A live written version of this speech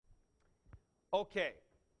Okay.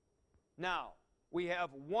 Now, we have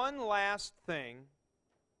one last thing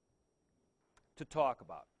to talk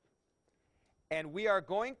about. And we are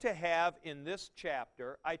going to have in this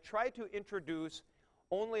chapter, I try to introduce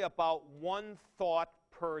only about one thought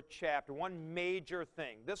per chapter, one major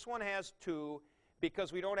thing. This one has two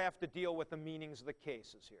because we don't have to deal with the meanings of the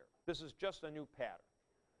cases here. This is just a new pattern.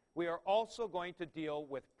 We are also going to deal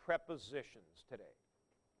with prepositions today.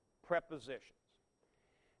 Prepositions.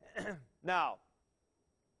 Now,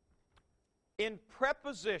 in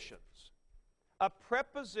prepositions, a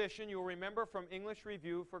preposition, you'll remember from English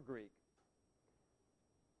Review for Greek,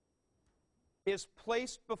 is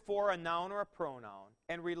placed before a noun or a pronoun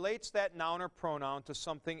and relates that noun or pronoun to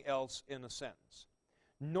something else in a sentence.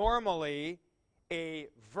 Normally, a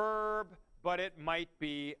verb, but it might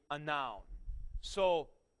be a noun. So,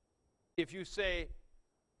 if you say,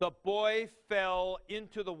 the boy fell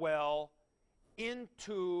into the well,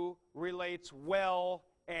 into relates well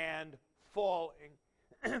and falling.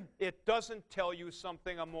 It doesn't tell you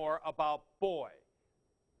something more about boy.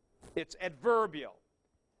 It's adverbial.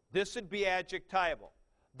 This would be adjectival.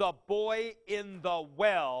 The boy in the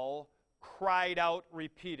well cried out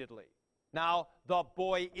repeatedly. Now, the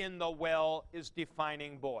boy in the well is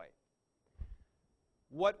defining boy.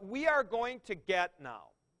 What we are going to get now,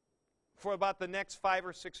 for about the next 5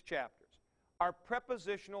 or 6 chapters, are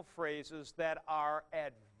prepositional phrases that are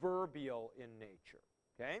adverbial in nature.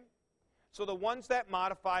 Okay? So the ones that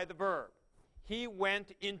modify the verb. He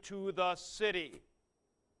went into the city.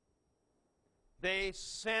 They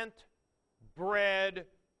sent bread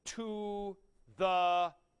to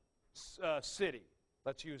the city.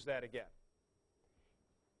 Let's use that again.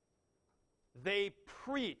 They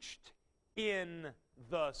preached in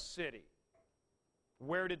the city.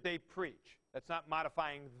 Where did they preach? That's not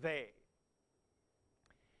modifying they.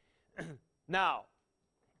 Now,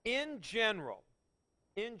 in general,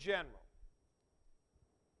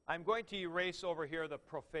 I'm going to erase over here the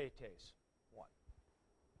prophetes one.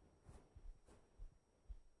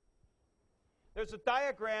 There's a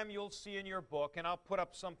diagram you'll see in your book, and I'll put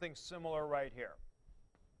up something similar right here.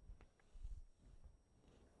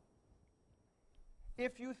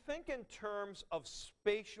 If you think in terms of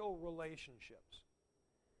spatial relationships,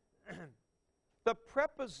 the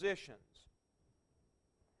prepositions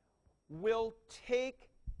will take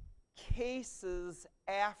cases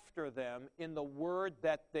after them in the word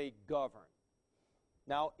that they govern.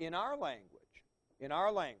 Now, in our language,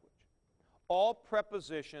 all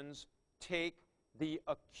prepositions take the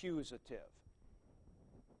accusative.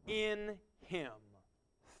 In him,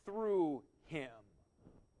 through him,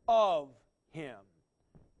 of him,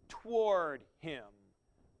 toward him,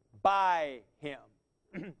 by him.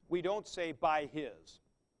 We don't say by his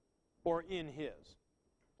or in his.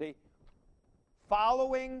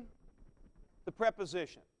 Following the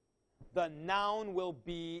preposition, the noun will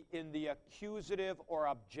be in the accusative or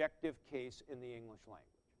objective case in the English language.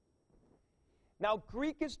 Now,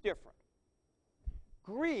 Greek is different.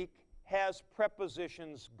 Greek has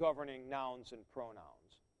prepositions governing nouns and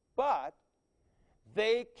pronouns, but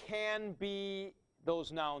they can be,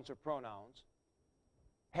 those nouns or pronouns,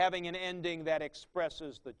 having an ending that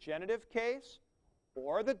expresses the genitive case,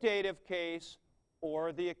 or the dative case,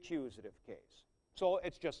 or the accusative case. So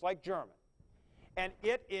it's just like German. And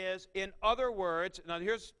it is, in other words, now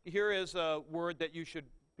here is a word that you should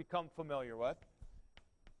become familiar with.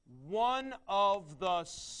 One of the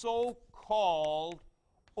so-called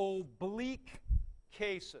oblique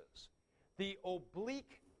cases. The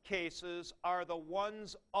oblique cases are the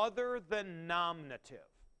ones other than nominative.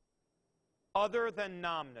 Other than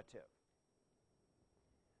nominative.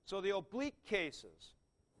 So the oblique cases,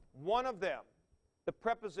 one of them, the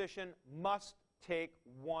preposition must take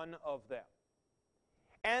one of them.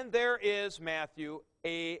 And there is, Matthew,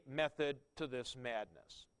 a method to this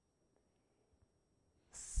madness.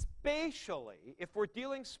 Spatially, if we're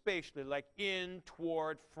dealing spatially, like in,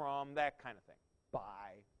 toward, from, that kind of thing,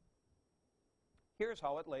 by, here's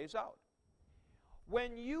how it lays out.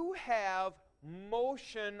 When you have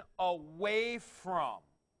motion away from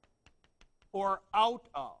or out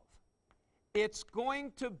of, it's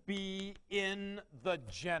going to be in the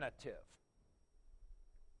genitive.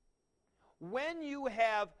 When you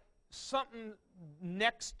have something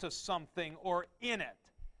next to something or in it,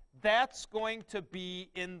 that's going to be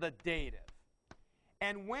in the dative.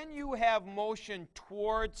 And when you have motion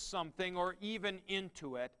towards something or even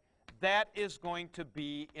into it, that is going to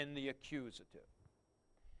be in the accusative.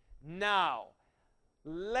 Now,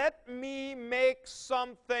 let me make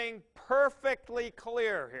something perfectly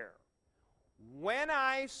clear here. When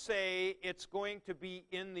I say it's going to be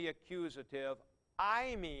in the accusative,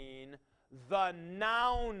 I mean the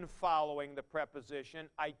noun following the preposition,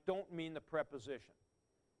 I don't mean the preposition.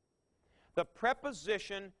 The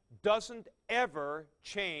preposition doesn't ever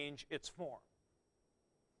change its form.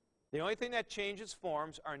 The only thing that changes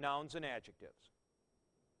forms are nouns and adjectives.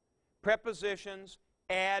 Prepositions,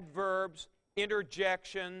 adverbs,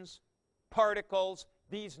 interjections, particles,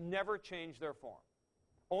 these never change their form.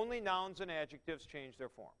 Only nouns and adjectives change their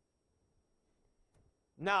form.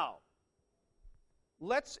 Now,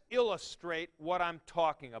 let's illustrate what I'm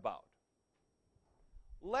talking about.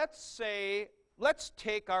 Let's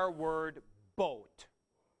take our word boat,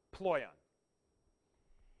 ploion.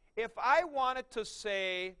 If I wanted to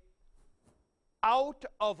say out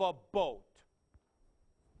of a boat,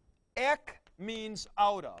 ek means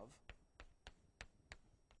out of,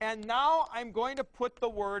 and now I'm going to put the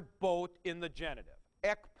word boat in the genitive,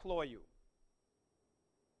 ek ploiou,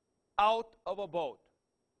 out of a boat.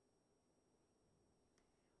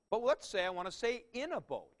 But let's say I want to say in a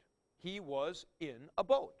boat. He was in a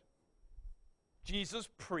boat. Jesus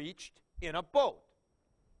preached in a boat.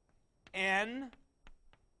 En,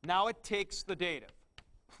 now it takes the dative,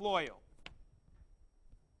 ploio.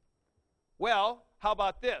 Well, how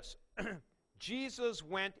about this? Jesus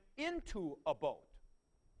went into a boat.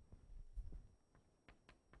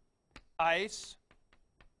 Eis,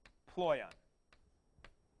 ploion.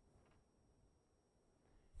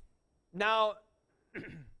 Now,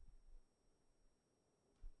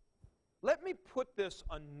 let me put this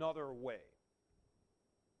another way.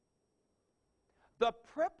 The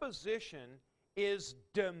preposition is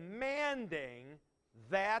demanding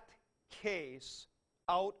that case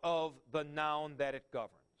out of the noun that it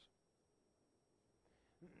governs.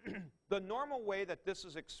 The normal way that this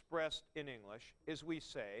is expressed in English is we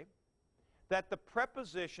say that the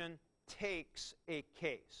preposition takes a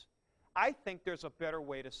case. I think there's a better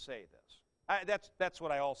way to say this. That's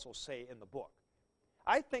what I also say in the book.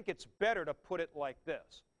 I think it's better to put it like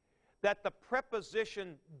this, that the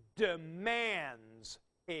preposition demands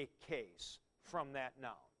a case from that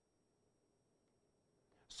noun.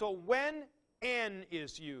 So when en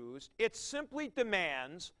is used, it simply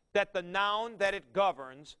demands that the noun that it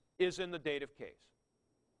governs is in the dative case.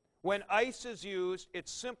 When eis is used, it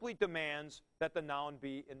simply demands that the noun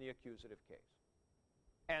be in the accusative case,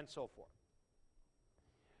 and so forth.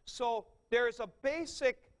 So there's a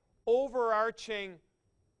basic overarching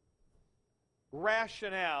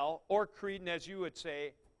rationale, or creed, as you would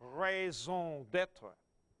say, raison d'être,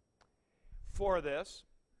 for this,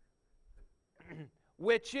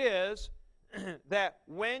 which is that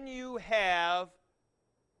when you have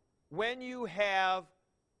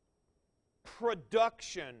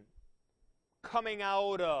production coming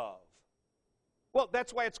out of, well,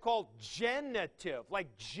 that's why it's called genitive,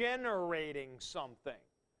 like generating something,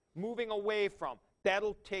 moving away from.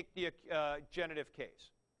 That'll take the genitive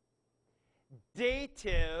case.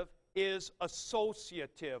 Dative is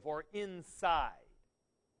associative or inside.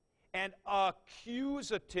 And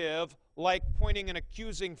accusative, like pointing an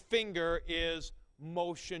accusing finger, is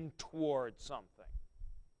motion toward something.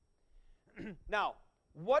 Now,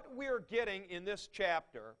 what we're getting in this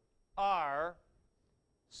chapter are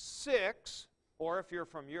 6, or if you're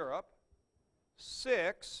from Europe,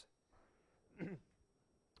 6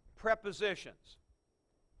 prepositions.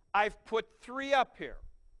 I've put 3 up here.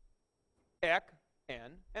 Ek,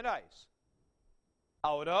 en, and eis.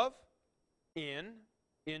 Out of, in,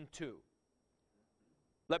 into.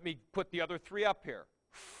 Let me put the other 3 up here.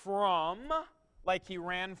 From, like he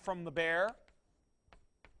ran from the bear.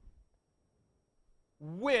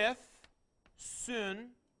 With,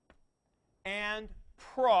 sun, and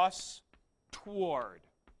pros, toward.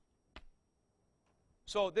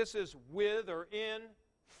 So this is with or in,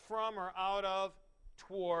 from or out of,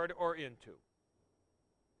 toward or into.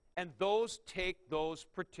 And those take those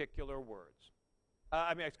particular words.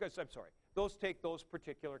 I'm sorry. Those take those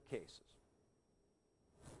particular cases.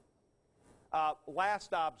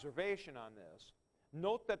 Last observation on this.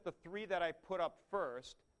 Note that the 3 that I put up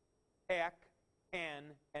first, ek,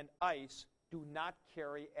 en, and eis, do not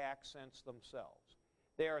carry accents themselves.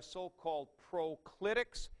 They are so-called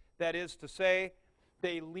proclitics. That is to say,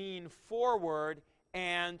 they lean forward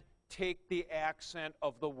and take the accent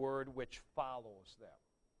of the word which follows them.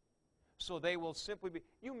 So they will simply be,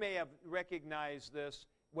 you may have recognized this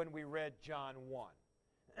when we read John 1,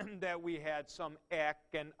 that we had some ek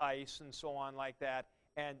and eis and so on like that,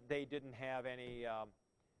 and they didn't have any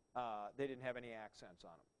accents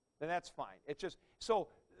on them. Then that's fine. It's just, so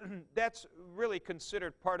that's really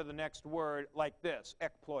considered part of the next word like this,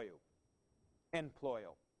 ek ploiou, en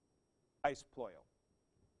ploio, eis ploio,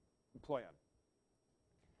 ploion.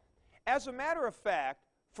 As a matter of fact,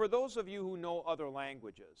 for those of you who know other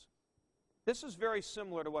languages, this is very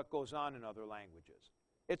similar to what goes on in other languages.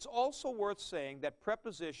 It's also worth saying that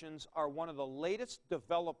prepositions are one of the latest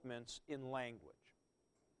developments in language.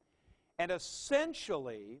 And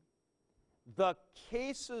essentially, the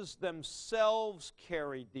cases themselves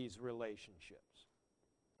carried these relationships.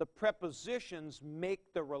 The prepositions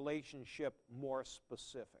make the relationship more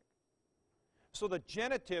specific. So the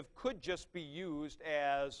genitive could just be used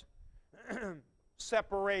as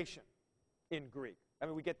separation in Greek. I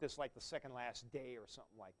mean, we get this like the second last day or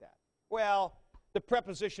something like that. Well, the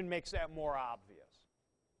preposition makes that more obvious.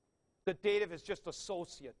 The dative is just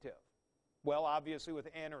associative. Well, obviously with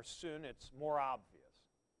en or sun, it's more obvious.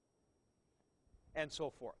 And so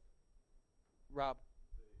forth. Rob?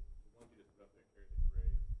 The one you just put up there carries a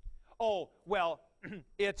grade. Oh, well,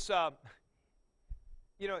 it's, a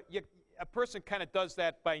person kind of does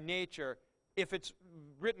that by nature. If it's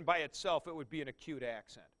written by itself, it would be an acute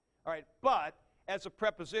accent. All right, but as a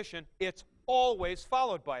preposition, it's always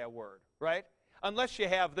followed by a word, right? Unless you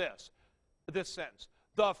have this sentence.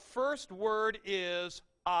 The first word is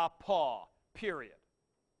paw, period.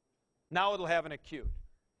 Now it'll have an acute.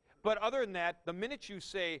 But other than that, the minute you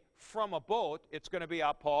say from a boat, it's going to be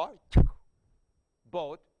paw,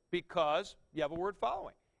 boat, because you have a word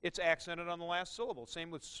following. It's accented on the last syllable.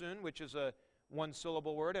 Same with sun, which is a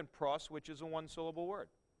one-syllable word, and pros, which is a one-syllable word.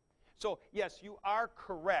 So, yes, you are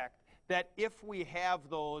correct that if we have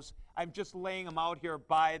those, I'm just laying them out here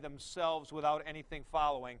by themselves without anything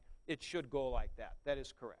following, it should go like that. That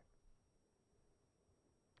is correct.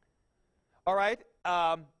 All right.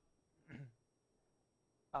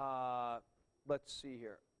 Let's see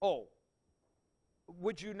here. Oh,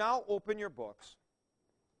 would you now open your books?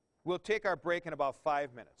 We'll take our break in about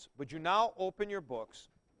 5 minutes. Would you now open your books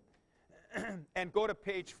and go to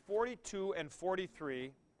page 42 and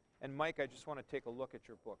 43? And Mike, I just want to take a look at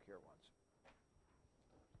your book here once.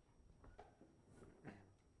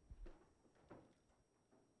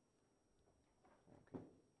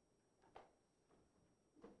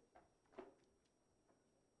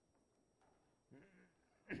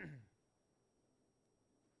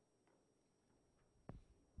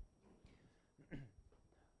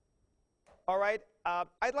 All right,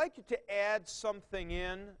 I'd like you to add something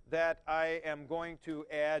in that I am going to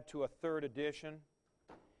add to a third edition,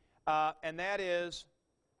 and that is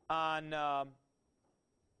on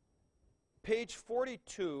page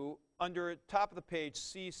 42, under top of the page,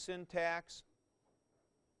 C, syntax.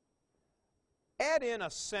 Add in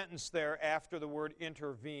a sentence there after the word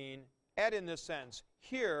intervene. Add in this sentence,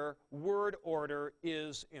 here, word order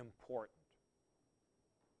is important.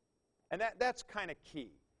 And that's kind of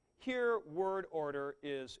key. Here, word order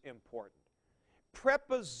is important.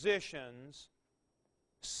 Prepositions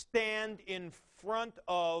stand in front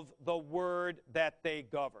of the word that they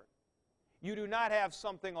govern. You do not have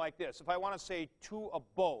something like this. If I want to say to a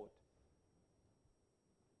boat,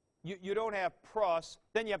 you don't have pros,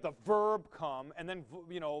 then you have the verb come, and then,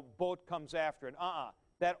 boat comes after it.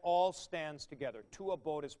 That all stands together. To a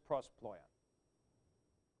boat is pros ploion.